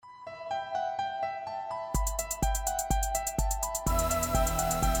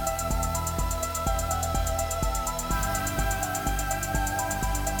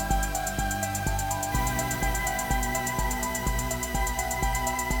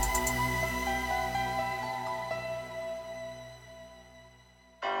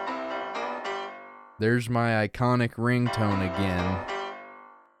There's my iconic ringtone again.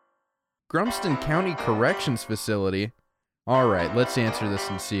 Grumston County Corrections Facility. All right, let's answer this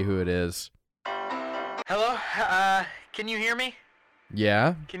and see who it is. Hello? Can you hear me?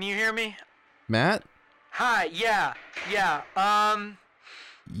 Yeah? Can you hear me? Matt? Hi, yeah. Yeah.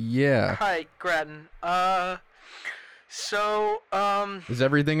 Hi, Grattan. Is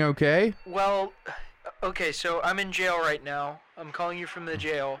everything okay? Well, okay, so I'm in jail right now. I'm calling you from the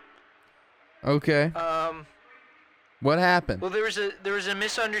jail. Okay. What happened? Well, there was a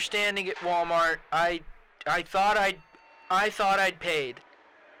misunderstanding at Walmart. I thought I'd paid,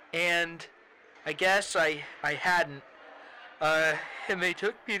 and I guess I hadn't. And they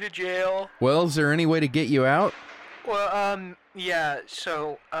took me to jail. Well, is there any way to get you out? Well, yeah,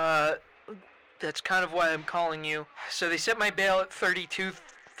 so, that's kind of why I'm calling you. So they set my bail at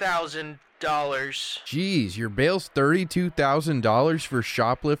 $32,000. Jeez, your bail's $32,000 for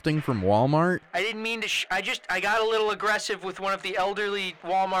shoplifting from Walmart? I didn't mean to, I got a little aggressive with one of the elderly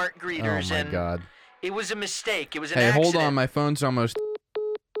Walmart greeters, Oh my God. It was a mistake. It was an Hey, accident. hold on, my phone's almost...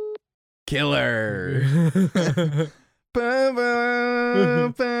 Killer. The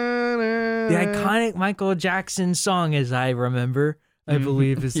iconic Michael Jackson song, as I remember, I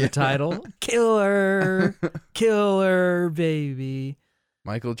believe is the title. Killer, killer, baby.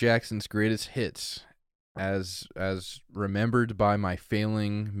 Michael Jackson's greatest hits, as remembered by my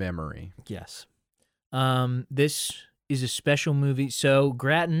failing memory. Yes. This is a special movie. So,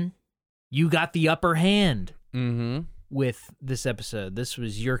 Grattan, you got the upper hand with this episode. This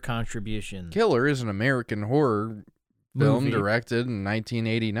was your contribution. Killer is an American horror film Movie. directed in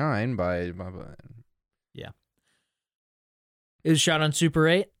 1989 by... Yeah. It was shot on Super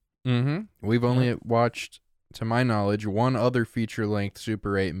 8. We've only watched, to my knowledge, one other feature-length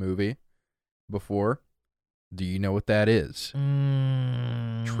Super 8 movie before. Do you know what that is?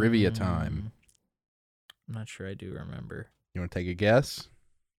 Trivia time. I'm not sure I do remember. You want to take a guess?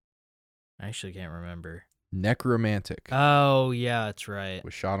 I actually can't remember. Necromantic. Oh, yeah, that's right.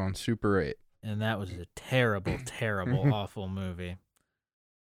 Was shot on Super 8. And that was a terrible, terrible, awful movie.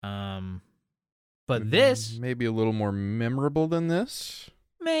 But this maybe a little more memorable than this.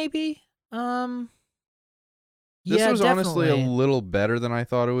 maybe. This Yeah, was honestly a definitely. little better than I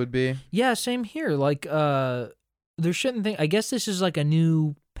thought it would be. Yeah, same here. Like, there shouldn't think. I guess this is like a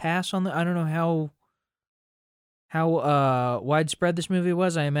new pass on the. I don't know how widespread this movie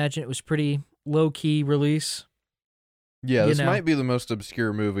was. I imagine it was pretty low key release. Yeah, You this know. might be the most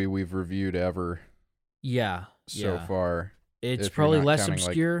obscure movie we've reviewed ever Yeah, so yeah. far. It's if you're probably not less counting, like,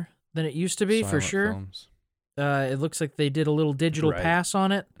 obscure than it used to be, for silent sure. films. It looks like they did a little digital Right. pass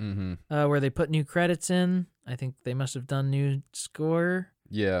on it, Mm-hmm. where they put new credits in. I think they must have done new score,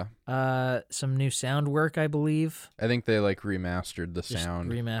 Yeah. some new sound work, I believe. I think they like remastered the Just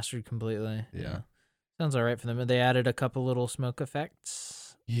sound. remastered completely. Yeah. Sounds all right for them. They added a couple little smoke effects.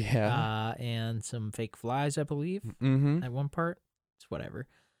 Yeah. And some fake flies, I believe, Mm-hmm. at one part. It's whatever.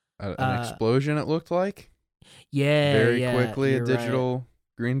 An explosion, it looked like. Yeah, Very yeah, quickly, a you're right. digital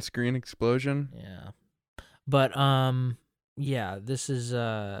green screen explosion. Yeah. But yeah, this is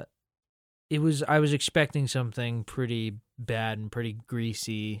I was expecting something pretty bad and pretty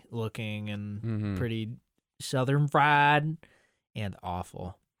greasy looking and Mm-hmm. pretty southern fried and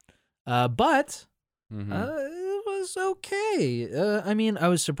awful. But Mm-hmm. it was okay. I mean, I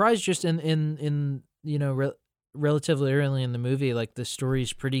was surprised just in relatively early in the movie, like the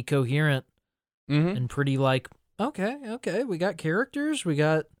story's pretty coherent Mm-hmm. and pretty like, okay, we got characters, we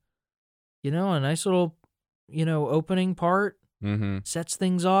got a nice little opening part, Mm-hmm. sets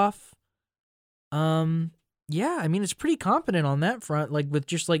things off. Yeah, I mean, it's pretty competent on that front, like with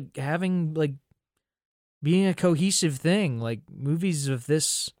just like having like being a cohesive thing. Like movies of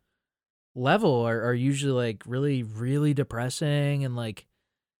this level are usually like really, really depressing and like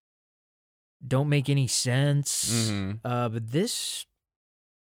don't make any sense. Mm-hmm. But this,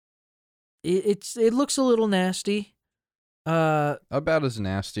 it looks a little nasty. About as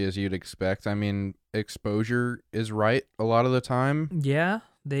nasty as you'd expect. I mean, exposure is right a lot of the time. Yeah,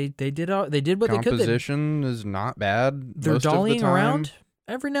 they did what they could. Composition is not bad. They're most of the dollying time. around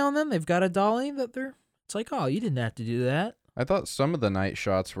every now and then. They've got a dolly that they're. It's like, oh, you didn't have to do that. I thought some of the night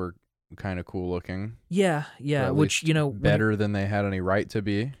shots were kind of cool looking. Yeah, Or at which least when better than they had any right to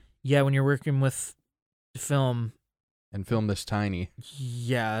be. yeah, when you're working with film, And film this tiny,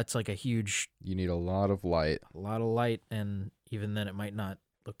 yeah, it's like a huge, you need a lot of light. a lot of light, and even then, it might not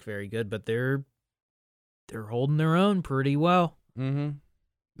look very good. But they're holding their own pretty well. Mm-hmm.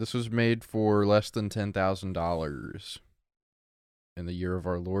 This was made for less than $10,000 in the year of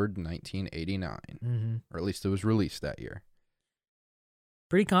our Lord, 1989. Mm-hmm. Or at least it was released that year.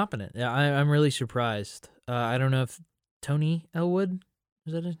 Pretty competent. Yeah, I'm really surprised. I don't know if Tony Elwood,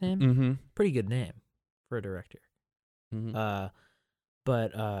 is that his name? Mm-hmm. Pretty good name for a director. Mm-hmm.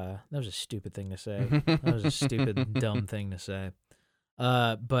 But that was a stupid thing to say. That was a stupid, dumb thing to say.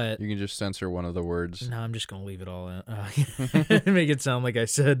 But You can just censor one of the words. no, I'm just gonna leave it all in. Make it sound like I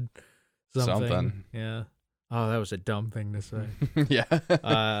said something. Yeah. Oh, that was a dumb thing to say. Yeah.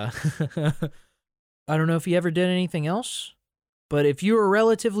 I don't know if he ever did anything else, but if you were a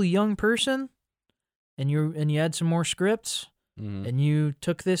relatively young person and you had some more scripts Mhm. and you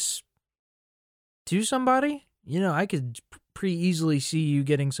took this to somebody, I could pretty easily see you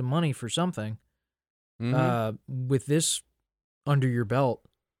getting some money for something. Mhm. With this under your belt.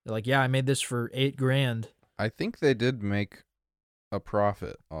 Like, yeah, I made this for $8,000. I think they did make a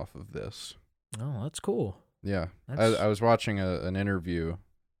profit off of this. Oh, that's cool. Yeah. That's- I was watching an interview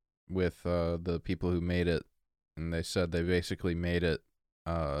with the people who made it, and they said they basically made it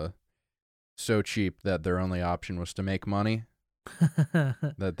so cheap that their only option was to make money.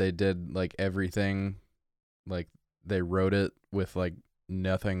 That they did like everything, like they wrote it with like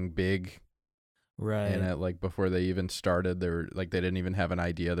nothing big right. in it. Like before they even started, they were like they didn't even have an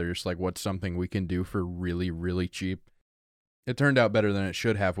idea. They're just like, what's something we can do for really, really cheap? It turned out better than it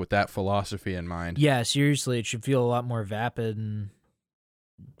should have with that philosophy in mind. Yeah, seriously, it should feel a lot more vapid and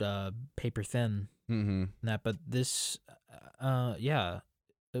paper thin Mm-hmm. than that. But this,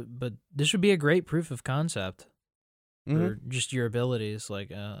 but this would be a great proof of concept for just your abilities. Like,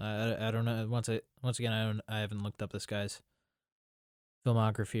 I don't know. Once again, I haven't looked up this guy's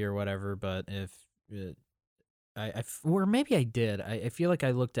filmography or whatever. But if or maybe I did. I feel like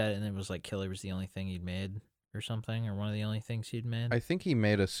I looked at it and it was like Killer was the only thing he'd made or something, or one of the only things he'd made. I think he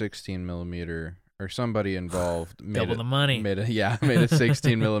made a 16 millimeter, or somebody involved made Double the money. Made a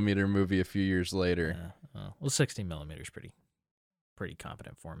 16 millimeter movie a few years later. Yeah. Well, 16 millimeters pretty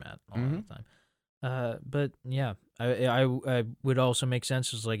competent format all the time. But yeah, I would also make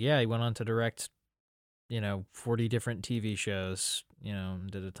sense. It's like, yeah, he went on to direct, 40 different TV shows,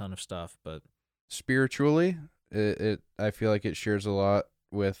 and did a ton of stuff. But Spiritually, it I feel like it shares a lot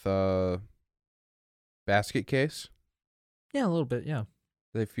with Basket Case. yeah, a little bit. Yeah.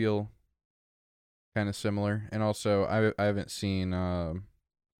 They feel kind of similar, and also I haven't seen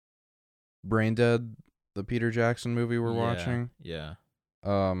Brain Dead, the Peter Jackson movie we're watching. Yeah.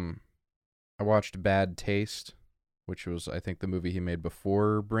 I watched Bad Taste, which was I think the movie he made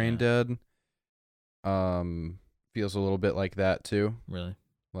before Brain Dead. Feels a little bit like that too. Really?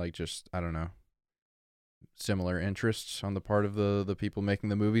 Like just I don't know, similar interests on the part of the people making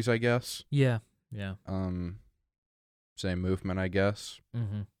the movies, I guess. Yeah. Yeah. Same movement, I guess.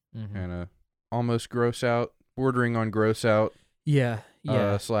 Mm-hmm. Kind of almost gross out, bordering on gross out. Yeah.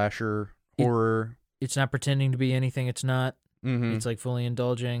 Yeah. Slasher horror. It's not pretending to be anything it's not. Mm-hmm. It's like fully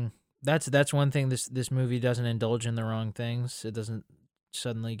indulging. That's one thing this movie doesn't indulge in the wrong things. It doesn't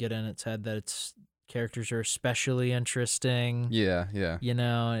suddenly get in its head that its characters are especially interesting. Yeah, yeah.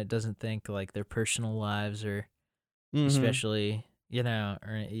 It doesn't think like their personal lives are especially,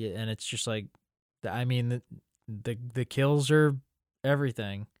 and it's just like, I mean, the kills are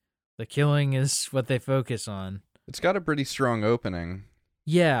everything. The killing is what they focus on. It's got a pretty strong opening.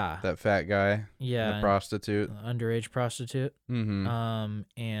 Yeah. That fat guy. Yeah. The prostitute. Underage prostitute. Mm-hmm.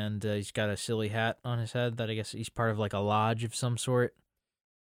 And he's got a silly hat on his head that I guess he's part of like a lodge of some sort.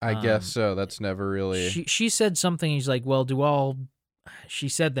 I guess so. That's never really. She said something. He's like, well, she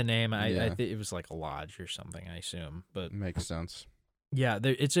said the name. I Yeah. think it was like a lodge or something, I assume. But Makes sense. yeah,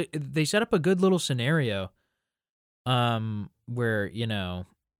 they set up a good little scenario. Where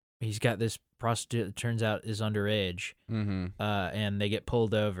he's got this prostitute that turns out is underage. Mm-hmm. And they get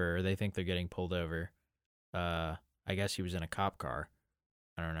pulled over. Or they think they're getting pulled over. I guess he was in a cop car.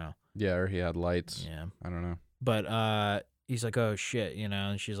 I don't know. Yeah, or he had lights. Yeah. I don't know. But he's like, oh shit,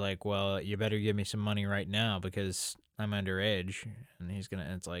 and she's like, well, you better give me some money right now because I'm underage. And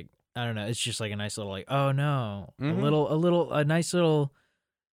it's like, I don't know. It's just like a nice little like, oh no, a nice little,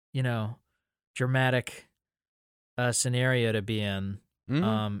 dramatic scenario to be in.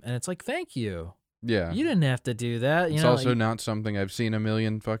 Mm-hmm. And it's like, thank you. Yeah. You didn't have to do that. It's also not something I've seen a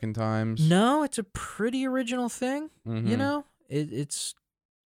million fucking times. No, it's a pretty original thing. Mm-hmm. It's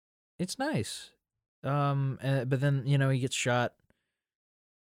nice. But then he gets shot.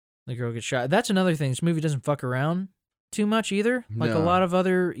 The girl gets shot. That's another thing. This movie doesn't fuck around too much either. Like a No. lot of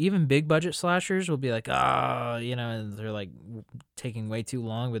other, even big budget slashers will be like, and they're like taking way too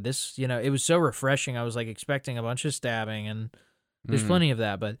long. But this, it was so refreshing. I was like expecting a bunch of stabbing, and there's plenty of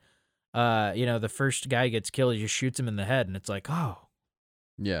that. But the first guy gets killed, he just shoots him in the head, and it's like, oh,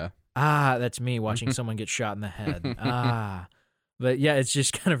 Yeah. that's me watching someone get shot in the head. But yeah, it's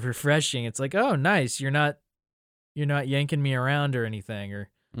just kind of refreshing. It's like, oh, nice. You're not yanking me around or anything, or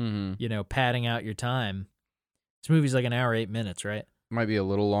padding out your time. This movie's like an hour 8 minutes, right? Might be a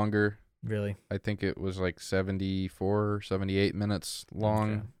little longer. Really? I think it was like 74 or 78 minutes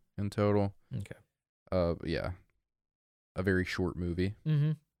long in total. Okay. Yeah. A very short movie.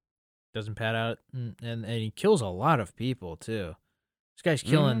 Mm-hmm. Doesn't pad out, and he kills a lot of people too. This guy's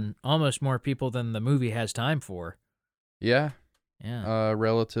killing almost more people than the movie has time for. Yeah. Yeah.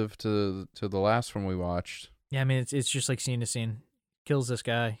 Relative to the last one we watched. Yeah, I mean it's just like scene to scene. Kills this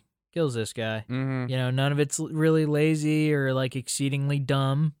guy. Kills this guy. Mm-hmm. You know, none of it's really lazy or like exceedingly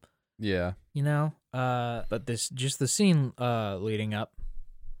dumb. Yeah. You know, but the scene leading up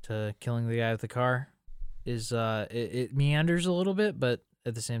to killing the guy with the car is it meanders a little bit, but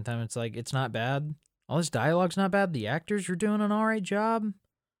at the same time it's like it's not bad. All this dialogue's not bad. The actors are doing an all right job.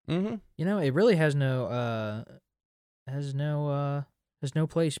 Mm-hmm. You know, it really has no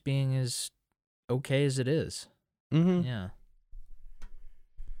place being as okay as it is. Mm-hmm. Yeah.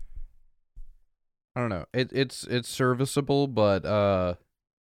 I don't know. It's serviceable, but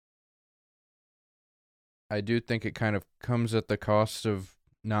I do think it kind of comes at the cost of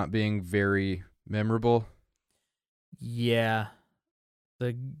not being very memorable. Yeah.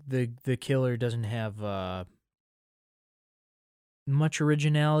 The killer doesn't have much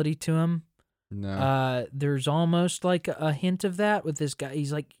originality to him. No. There's almost like a hint of that with this guy.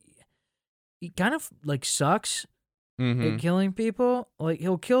 He's like, he kind of like sucks at killing people. Like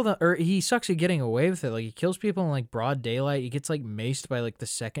he'll kill them, or he sucks at getting away with it. Like he kills people in like broad daylight. He gets like maced by like the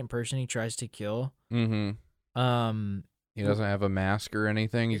second person he tries to kill. Mm-hmm. He doesn't have a mask or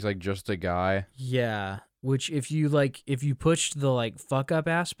anything. He's like just a guy. Yeah. Which if you pushed the like fuck up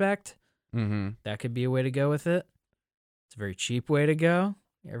aspect, that could be a way to go with it. It's a very cheap way to go.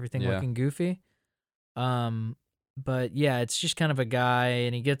 Everything looking goofy. But yeah, it's just kind of a guy,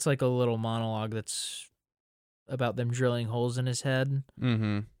 and he gets like a little monologue that's about them drilling holes in his head.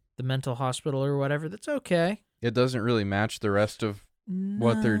 The mental hospital or whatever. That's okay. It doesn't really match the rest of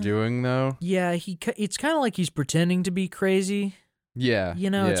what they're doing, though. Yeah, it's kind of like he's pretending to be crazy. Yeah. You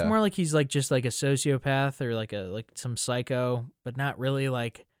know, it's more like he's like just like a sociopath or like some psycho, but not really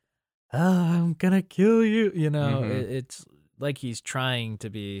like, oh, I'm gonna kill you. You know, it's like he's trying to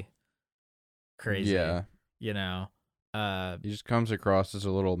be crazy. Yeah. You know, he just comes across as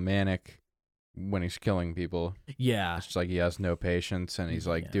a little manic when he's killing people. Yeah. It's just like he has no patience, and he's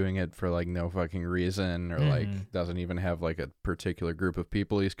like doing it for like no fucking reason, or like doesn't even have like a particular group of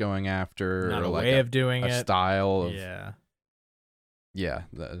people he's going after, not or a like way of doing a it. style of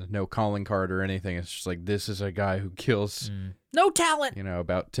no calling card or anything. It's just like, this is a guy who kills no talent,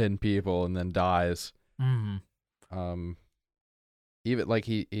 about 10 people and then dies. Even like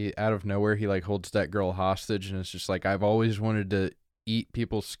he out of nowhere, he like holds that girl hostage, and it's just like, I've always wanted to eat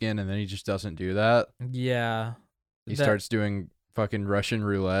people's skin, and then he just doesn't do that. Yeah. He starts doing fucking Russian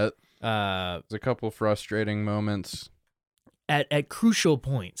roulette. There's a couple frustrating moments at crucial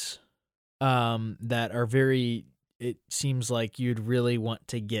points that are very, it seems like you'd really want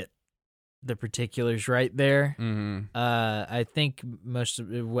to get the particulars right there. I think most of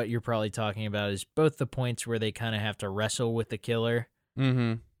what you're probably talking about is both the points where they kind of have to wrestle with the killer.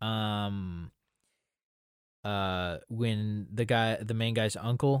 When the main guy's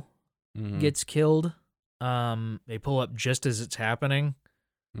uncle gets killed, they pull up just as it's happening,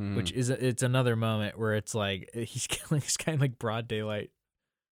 which it's another moment where it's like he's killing this guy in like broad daylight,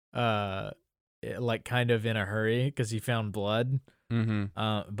 like kind of in a hurry because he found blood.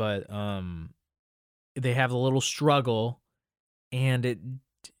 But they have a little struggle, and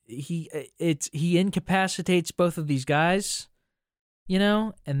he incapacitates both of these guys,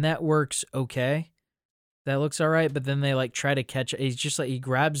 and that works okay. That looks all right, but then they like try to catch. He's just like, he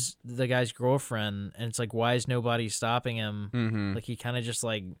grabs the guy's girlfriend, and it's like, why is nobody stopping him? Like he kind of just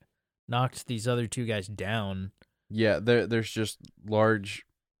like knocked these other two guys down. Yeah, there's just large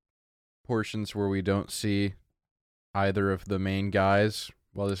portions where we don't see either of the main guys,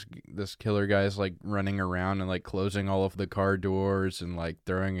 while this killer guy's like running around and like closing all of the car doors and like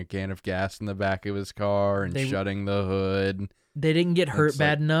throwing a can of gas in the back of his car and shutting the hood. They didn't get hurt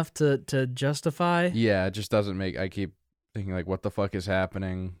bad enough to justify. Yeah, it just doesn't make. I keep thinking like, what the fuck is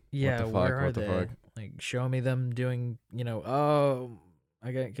happening? Yeah, what the fuck? where are what the they? fuck? Like, show me them doing, oh,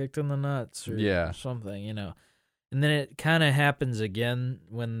 I got kicked in the nuts or something, And then it kind of happens again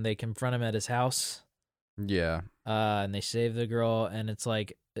when they confront him at his house. Yeah. And they save the girl, and it's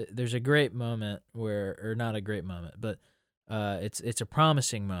like there's a great moment or not a great moment, but it's a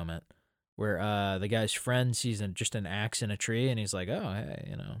promising moment where the guy's friend sees just an axe in a tree, and he's like, oh,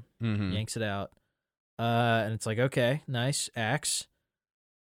 hey, yanks it out. And it's like, okay, nice axe.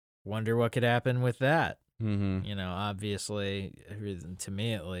 Wonder what could happen with that. Mm-hmm. You know, obviously, to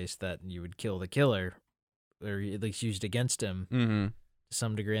me at least, that you would kill the killer, or at least used against him Mm-hmm. to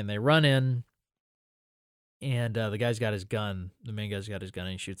some degree. And they run in, and the guy's got his gun. The main guy's got his gun,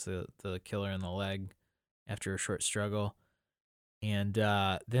 and he shoots the killer in the leg after a short struggle. And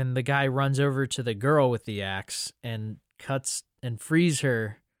then the guy runs over to the girl with the axe and cuts and frees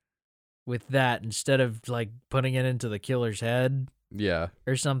her with that instead of like putting it into the killer's head Yeah.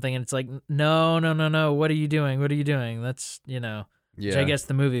 or something. And it's like, no. What are you doing? What are you doing? That's, Yeah. which I guess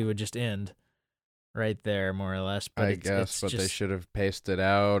the movie would just end right there, more or less. But I it's guess, but just they should have paced it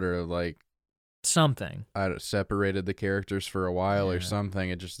out or like something. separated the characters for a while or Yeah. something.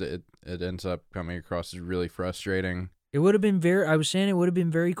 It ends up coming across as really frustrating. It would have been I was saying it would have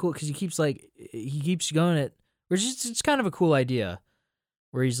been very cool because he keeps going at, which is, it's kind of a cool idea.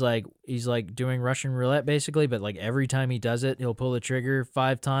 Where he's like doing Russian roulette basically, but like every time he does it, he'll pull the trigger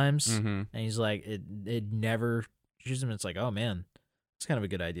 5 times, Mm-hmm. and he's like it never shoots him. It's like, oh man, it's kind of a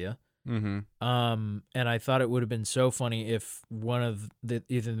good idea. Mm-hmm. And I thought it would have been so funny if one of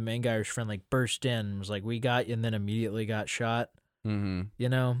either the main guy or his friend like burst in and was like, "We got you," and then immediately got shot. Mm-hmm. You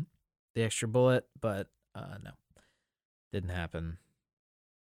know, the extra bullet, but no, didn't happen.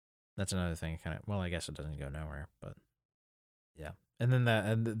 That's another thing. Kind of. Well, I guess it doesn't go nowhere, but yeah. And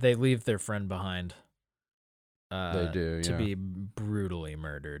then they leave their friend behind. They do, to yeah. be brutally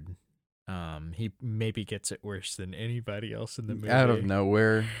murdered. He maybe gets it worse than anybody else in the movie. Out of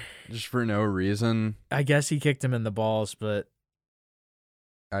nowhere, just for no reason, I guess he kicked him in the balls, but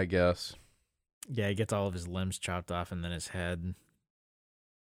I guess. yeah, he gets all of his limbs chopped off and then his head.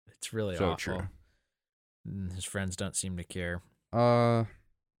 It's really So awful. true. And his friends don't seem to care.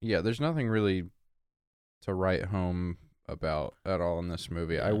 Yeah, there's nothing really to write home about at all in this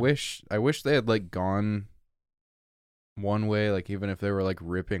movie. Yeah. I wish they had like gone one way, like even if they were like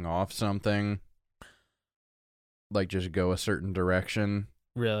ripping off something, like just go a certain direction.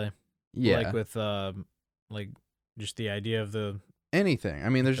 Really? Yeah. Like with like just the idea of the Anything. I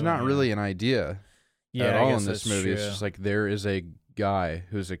mean, there's not Yeah. really an idea at I all guess in this that's movie. It's true. just like there is a guy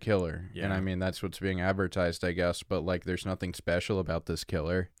who's a killer. And Yeah. I mean, that's what's being advertised, I guess, but like there's nothing special about this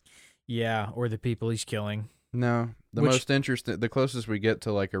killer. Yeah, or the people he's killing. No. The Which- most interesting, the closest we get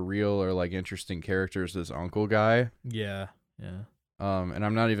to like a real or like interesting character is this uncle guy. Yeah. And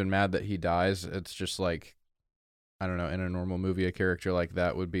I'm not even mad that he dies. It's just like, I don't know, in a normal movie, a character like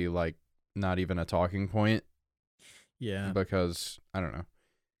that would be like not even a talking point Yeah. because I don't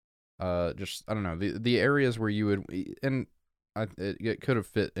know. Just I don't know the areas where you would and it could have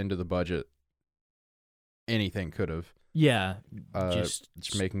fit into the budget. Anything could have. Yeah. Just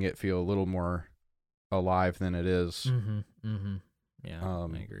making it feel a little more alive than it is. Mm-hmm. Yeah, I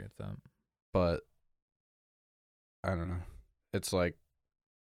agree with that. But I don't know. It's like,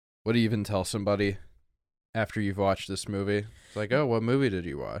 what do you even tell somebody after you've watched this movie? It's like, oh, what movie did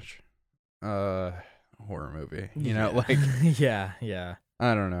you watch? Horror movie. You know, like yeah.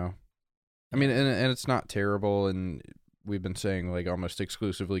 I don't know. I mean, and it's not terrible, and we've been saying like almost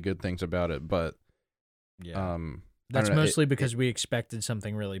exclusively good things about it, but Yeah. I That's don't know, mostly because we expected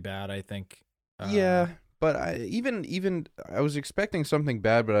something really bad, I think. yeah. But I even I was expecting something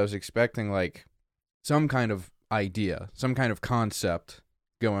bad, but I was expecting like some kind of idea, some kind of concept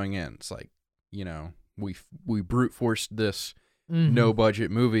going in. It's like, you know, we brute forced this Mhm. no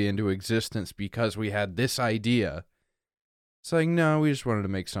budget movie into existence because we had this idea. It's like, no, we just wanted to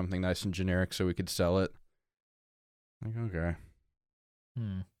make something nice and generic so we could sell it. Like, okay.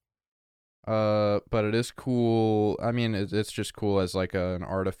 Hmm. But it is cool. I mean, it's just cool as like an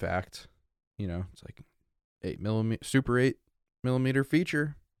artifact. You know, it's like 8mm, Super 8mm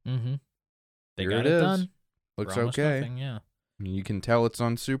feature. Mm-hmm. They Here got it it is. done. Looks For almost okay. nothing, yeah. I mean, you can tell it's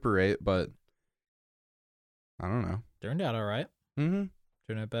on Super 8, but I don't know. Turned out all right. Mm-hmm.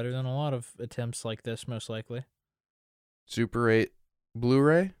 Turned out better than a lot of attempts like this, most likely. Super 8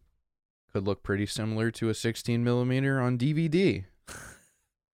 Blu-ray could look pretty similar to a 16mm on DVD.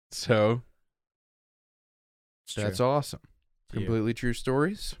 So It's that's true. awesome. It's you. Completely true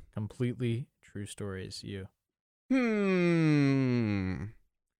stories. Completely true stories. You. Can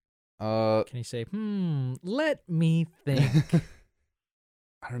you say, let me think?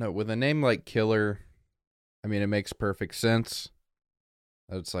 I don't know. With a name like Killer, I mean, it makes perfect sense.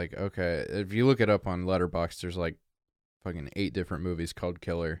 It's like, okay, if you look it up on Letterboxd, there's like fucking 8 different movies called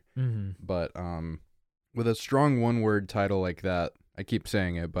Killer. Mm-hmm. But with a strong one-word title like that, I keep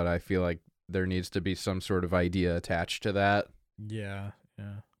saying it, but I feel like there needs to be some sort of idea attached to that, Yeah.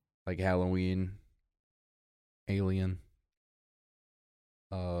 like Halloween, Alien.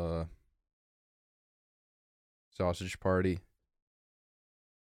 Sausage Party.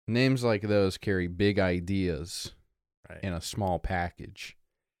 Names like those carry big ideas in a small package.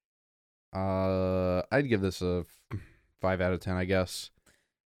 I'd give this a 5 out of 10, I guess.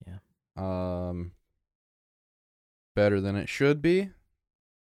 Yeah. Better than it should be,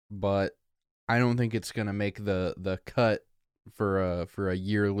 but I don't think it's gonna make the cut for a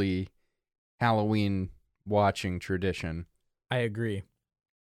yearly Halloween watching tradition. I agree.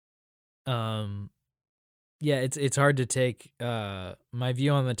 Yeah, it's hard to take. My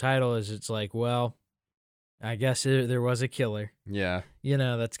view on the title is it's like, well, I guess there was a killer. Yeah.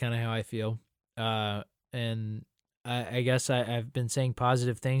 That's kind of how I feel. And I guess I've been saying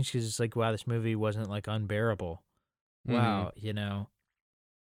positive things because it's like, wow, this movie wasn't like unbearable. Wow, it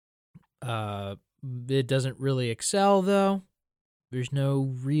doesn't really excel though. There's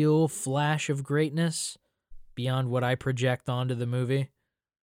no real flash of greatness beyond what I project onto the movie.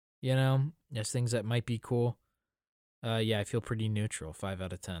 There's things that might be cool. Yeah, I feel pretty neutral. 5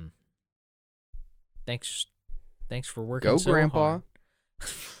 out of 10. Thanks for working. Go, so Grandpa.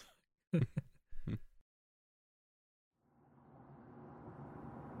 hard.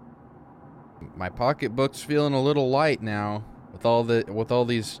 My pocketbook's feeling a little light now with all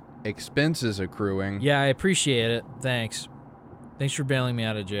these expenses accruing. Yeah, I appreciate it. Thanks for bailing me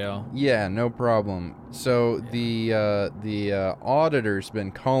out of jail. Yeah, no problem. So the auditor's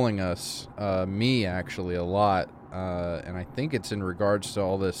been calling us, me actually, a lot, and I think it's in regards to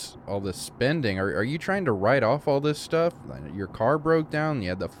all this spending. Are you trying to write off all this stuff? Your car broke down. You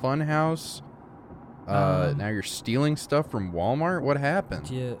had the fun house. Now you're stealing stuff from Walmart. What happened?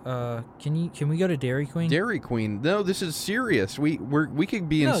 Yeah. Can we go to Dairy Queen? Dairy Queen. No, this is serious. We could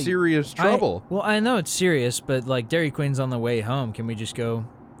be in serious trouble. I know it's serious, but like Dairy Queen's on the way home. Can we just go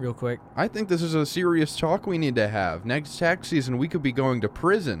real quick? I think this is a serious talk we need to have. Next tax season, we could be going to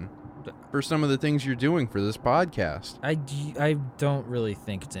prison for some of the things you're doing for this podcast. I don't really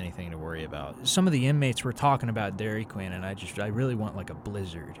think it's anything to worry about. Some of the inmates were talking about Dairy Queen, and I really want like a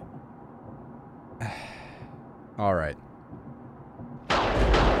blizzard. All right.